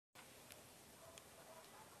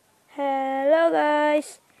Hello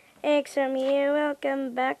guys, XM here.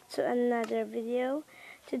 Welcome back to another video.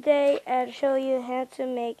 Today I'll show you how to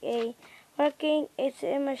make a working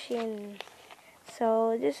ATM machine.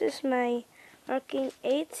 So this is my working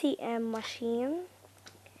ATM machine,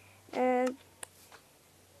 and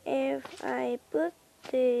if I put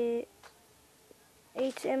the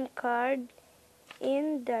ATM card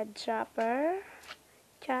in the dropper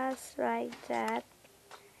just like that,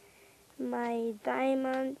 my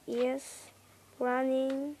diamond is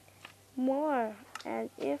running more,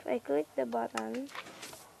 and if I click the button,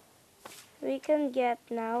 we can get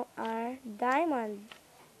now our diamond.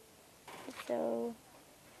 So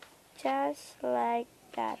just like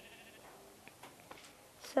that.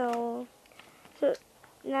 So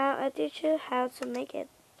now I teach you how to make it.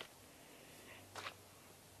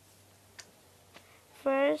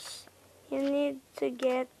 First you need to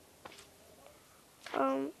get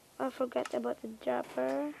I forgot about the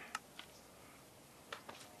dropper.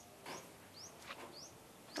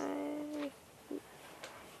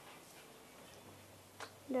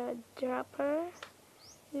 The dropper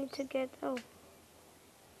need to get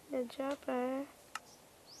the dropper.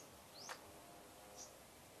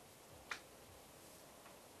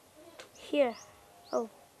 Here.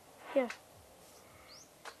 Here.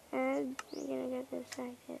 And we're gonna get this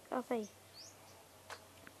like it. Okay.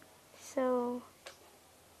 So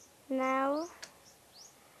now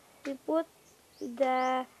we put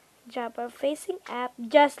the dropper facing up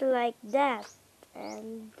just like that,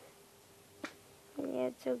 and we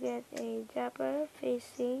need to get a dropper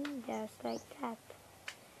facing just like that,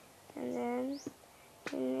 and then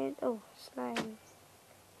we need slime.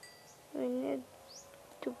 We need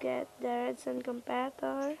to get the redstone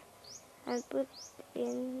comparator and put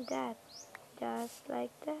in that just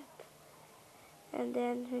like that, and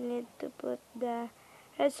then we need to put the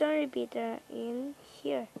redstone repeater in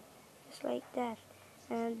here just like that,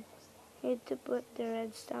 and need to put the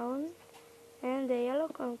redstone and the yellow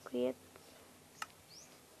concrete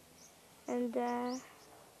and the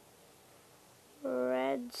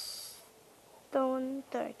redstone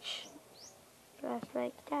torch just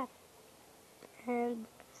like that, and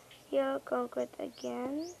yellow concrete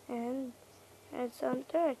again and redstone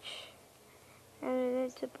torch, and we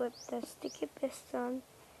need to put the sticky piston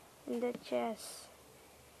in the chest,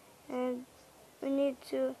 and we need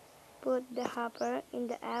to put the hopper in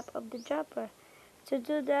the app of the dropper. To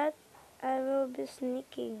do that, I will be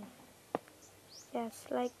sneaking just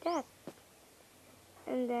like that,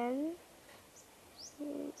 and then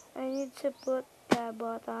I need to put the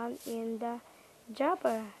button in the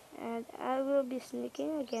dropper, and I will be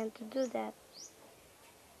sneaking again to do that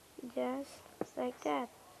just like that,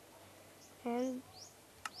 and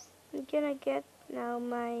I'm gonna get now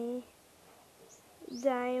my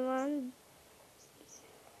diamond.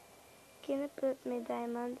 Gonna put my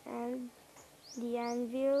diamond and the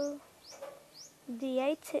anvil, the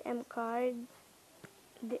ATM card,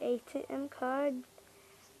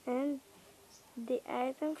 and the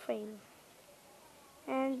item frame,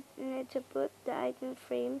 and I need to put the item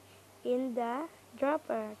frame in the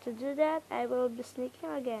dropper. To do that, I will be sneaking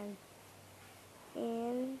again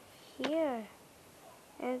in here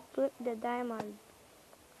and put the diamond.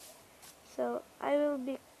 So I will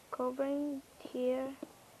be covering here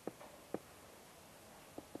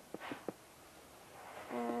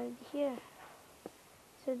and here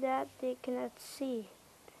so that they cannot see,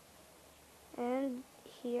 and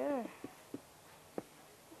here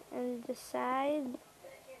and the side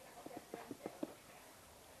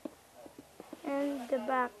and the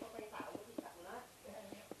back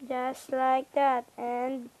just like that,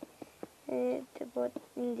 and to put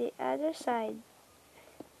in the other side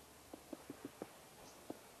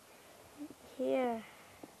here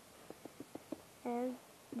and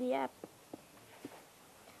the up.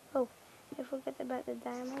 I forgot about the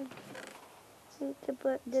diamond. Need to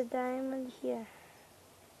put the diamond here.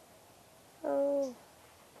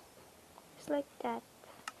 Just like that,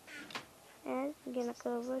 and I'm gonna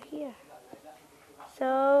cover here.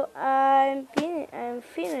 So I'm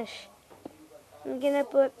finished. I'm gonna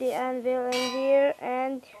put the anvil in here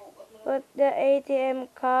and put the ATM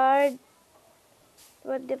card,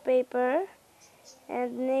 put the paper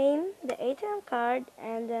and name the ATM card,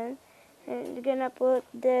 and then I'm gonna put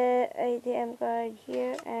the ATM card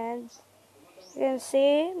here, and you can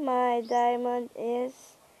see my diamond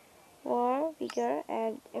is more bigger,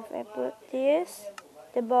 and if I put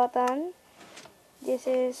the button, this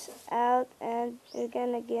is out, and we're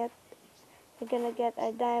gonna get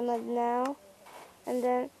a diamond now. And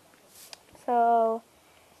then so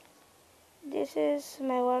this is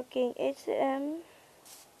my working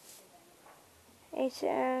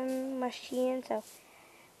ATM machine. So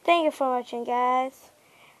thank you for watching, guys.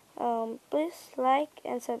 Please like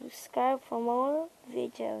and subscribe for more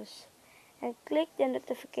videos and click the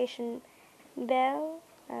notification bell,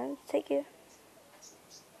 and thank you.